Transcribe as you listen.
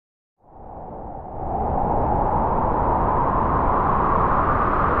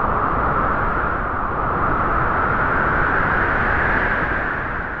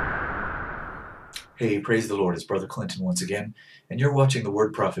Hey, praise the Lord, it's Brother Clinton once again, and you're watching the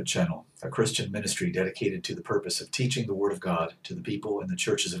Word Prophet channel, a Christian ministry dedicated to the purpose of teaching the Word of God to the people in the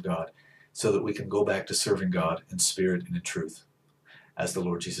churches of God, so that we can go back to serving God in spirit and in truth, as the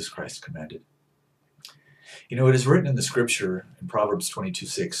Lord Jesus Christ commanded. You know, it is written in the scripture in Proverbs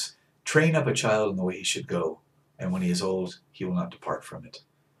 22:6, train up a child in the way he should go, and when he is old, he will not depart from it.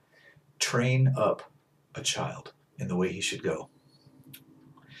 Train up a child in the way he should go.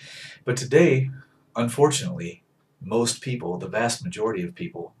 But today, unfortunately, most people, the vast majority of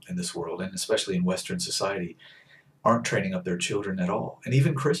people in this world, and especially in Western society, aren't training up their children at all. And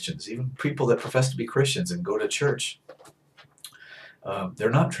even Christians, even people that profess to be Christians and go to church, they're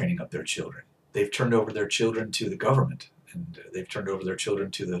not training up their children. They've turned over their children to the government, and they've turned over their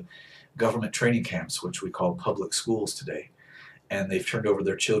children to the government training camps, which we call public schools today. And they've turned over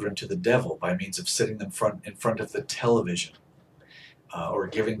their children to the devil by means of sitting them in front of the television. Or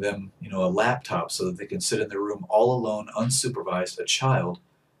giving them, a laptop so that they can sit in their room all alone, unsupervised, a child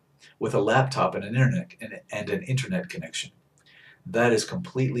with a laptop and an internet connection. That is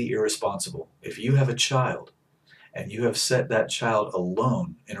completely irresponsible. If you have a child and you have set that child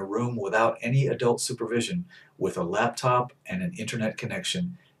alone in a room without any adult supervision with a laptop and an internet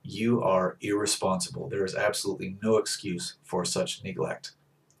connection, you are irresponsible. There is absolutely no excuse for such neglect.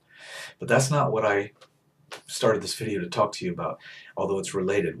 But that's not what I started this video to talk to you about, although it's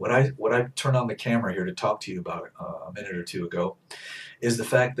related. What I turned on the camera here to talk to you about a minute or two ago is the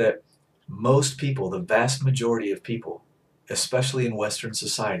fact that most people, the vast majority of people, especially in Western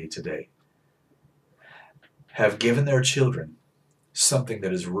society today, have given their children something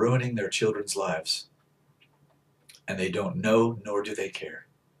that is ruining their children's lives, and they don't know, nor do they care.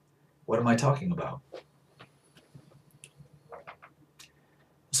 What am I talking about?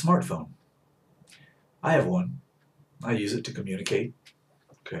 A smartphone. I have one. I use it to communicate.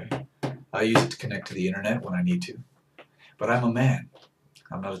 Okay. I use it to connect to the internet when I need to. But I'm a man.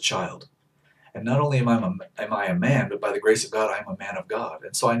 I'm not a child. And not only am I a man, but by the grace of God, I'm a man of God.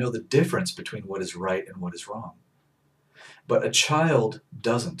 And so I know the difference between what is right and what is wrong. But a child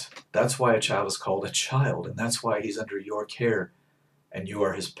doesn't. That's why a child is called a child, and that's why he's under your care, and you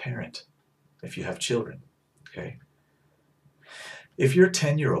are his parent, if you have children. Okay. If your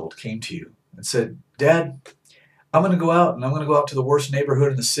 10-year-old came to you and said, Dad, I'm going to go out, and I'm going to go out to the worst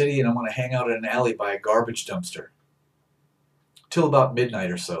neighborhood in the city, and I'm going to hang out in an alley by a garbage dumpster till about midnight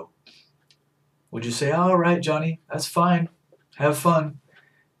or so, would you say, all right, Johnny, that's fine, have fun.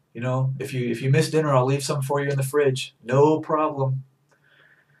 If you miss dinner, I'll leave some for you in the fridge. No problem.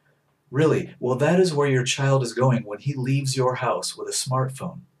 Really? Well, that is where your child is going when he leaves your house with a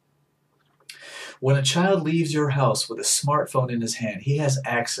smartphone. When a child leaves your house with a smartphone in his hand, he has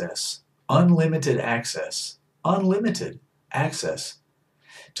access, unlimited access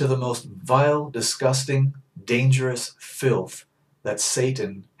to the most vile, disgusting, dangerous filth that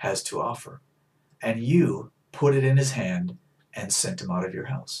Satan has to offer. And you put it in his hand and sent him out of your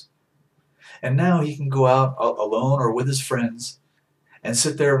house. And now he can go out alone or with his friends and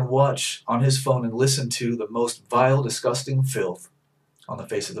sit there and watch on his phone and listen to the most vile, disgusting filth on the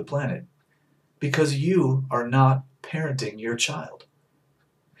face of the planet, because you are not parenting your child.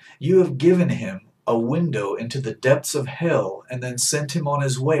 You have given him a window into the depths of hell and then sent him on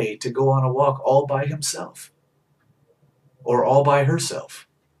his way to go on a walk all by himself or all by herself.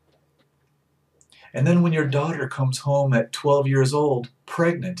 And then when your daughter comes home at 12 years old,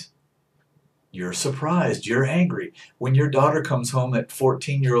 pregnant, you're surprised, you're angry. When your daughter comes home at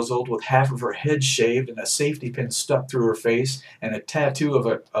 14 years old with half of her head shaved and a safety pin stuck through her face and a tattoo of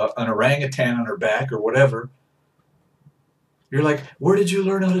an orangutan on her back or whatever, you're like, where did you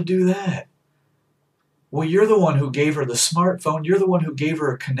learn how to do that? Well, you're the one who gave her the smartphone. You're the one who gave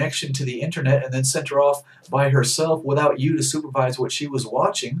her a connection to the internet and then sent her off by herself without you to supervise what she was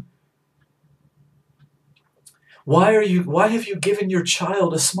watching. Why have you given your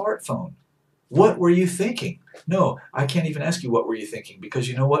child a smartphone? What were you thinking? No, I can't even ask you what were you thinking, because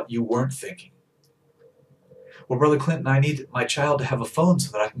you know what? You weren't thinking. Well, Brother Clinton, I need my child to have a phone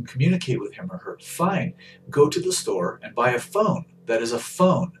so that I can communicate with him or her. Fine. Go to the store and buy a phone. That is a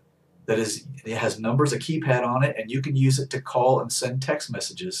phone. It has numbers, a keypad on it, and you can use it to call and send text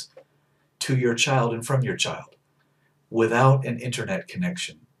messages to your child and from your child without an internet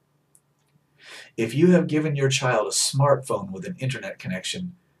connection. If you have given your child a smartphone with an internet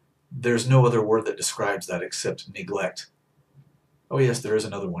connection, there's no other word that describes that except neglect. Oh yes, there is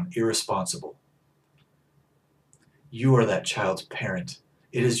another one, irresponsible. You are that child's parent.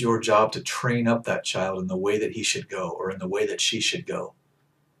 It is your job to train up that child in the way that he should go or in the way that she should go.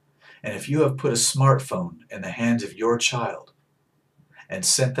 And if you have put a smartphone in the hands of your child and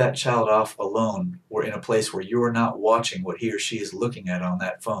sent that child off alone or in a place where you are not watching what he or she is looking at on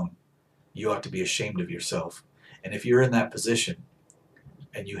that phone, you ought to be ashamed of yourself. And if you're in that position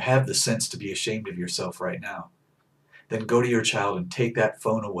and you have the sense to be ashamed of yourself right now, then go to your child and take that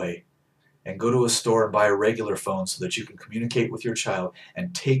phone away, and go to a store and buy a regular phone so that you can communicate with your child,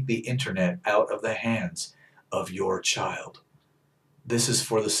 and take the internet out of the hands of your child. This is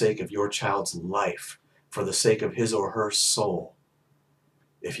for the sake of your child's life, for the sake of his or her soul.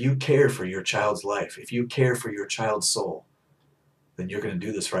 If you care for your child's life, if you care for your child's soul, then you're going to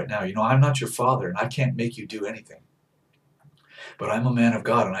do this right now. You know, I'm not your father, and I can't make you do anything. But I'm a man of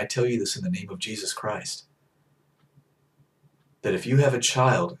God, and I tell you this in the name of Jesus Christ, that if you have a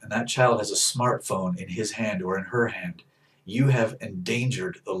child and that child has a smartphone in his hand or in her hand, you have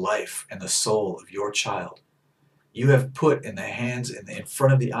endangered the life and the soul of your child. You have put in the hands and in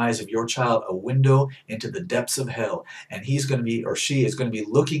front of the eyes of your child a window into the depths of hell, and he's going to be, or she is going to be,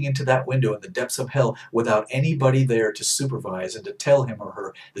 looking into that window in the depths of hell without anybody there to supervise and to tell him or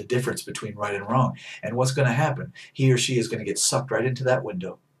her the difference between right and wrong. And what's going to happen? He or she is going to get sucked right into that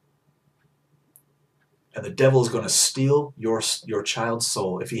window. And the devil is going to steal your child's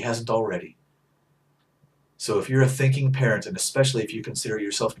soul if he hasn't already. So if you're a thinking parent, and especially if you consider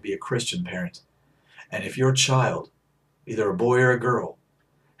yourself to be a Christian parent, and if your child, either a boy or a girl,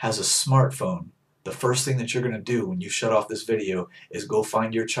 has a smartphone, the first thing that you're going to do when you shut off this video is go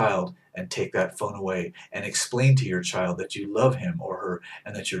find your child and take that phone away, and explain to your child that you love him or her,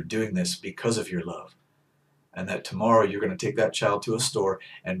 and that you're doing this because of your love. And that tomorrow you're going to take that child to a store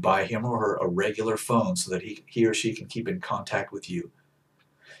and buy him or her a regular phone so that he or she can keep in contact with you.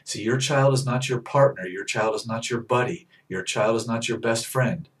 See, your child is not your partner. Your child is not your buddy. Your child is not your best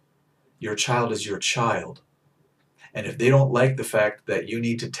friend. Your child is your child. And if they don't like the fact that you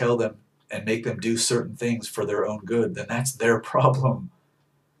need to tell them and make them do certain things for their own good, then that's their problem.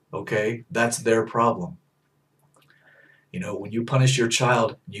 Okay? That's their problem. You know, when you punish your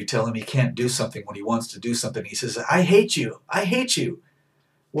child, you tell him he can't do something when he wants to do something, he says, I hate you, I hate you.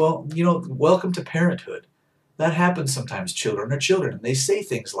 Well, you know, welcome to parenthood. That happens sometimes. Children are children, and they say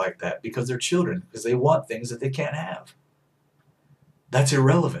things like that because they're children, because they want things that they can't have. That's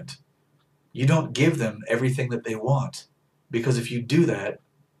irrelevant. You don't give them everything that they want, because if you do that,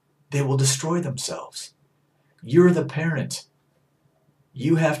 they will destroy themselves. You're the parent.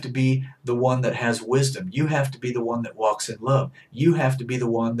 You have to be the one that has wisdom. You have to be the one that walks in love. You have to be the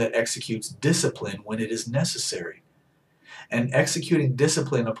one that executes discipline when it is necessary. And executing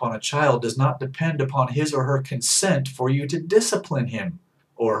discipline upon a child does not depend upon his or her consent for you to discipline him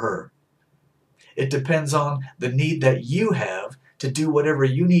or her. It depends on the need that you have to do whatever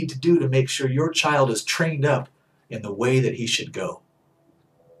you need to do to make sure your child is trained up in the way that he should go.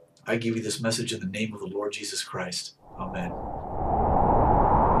 I give you this message in the name of the Lord Jesus Christ. Amen.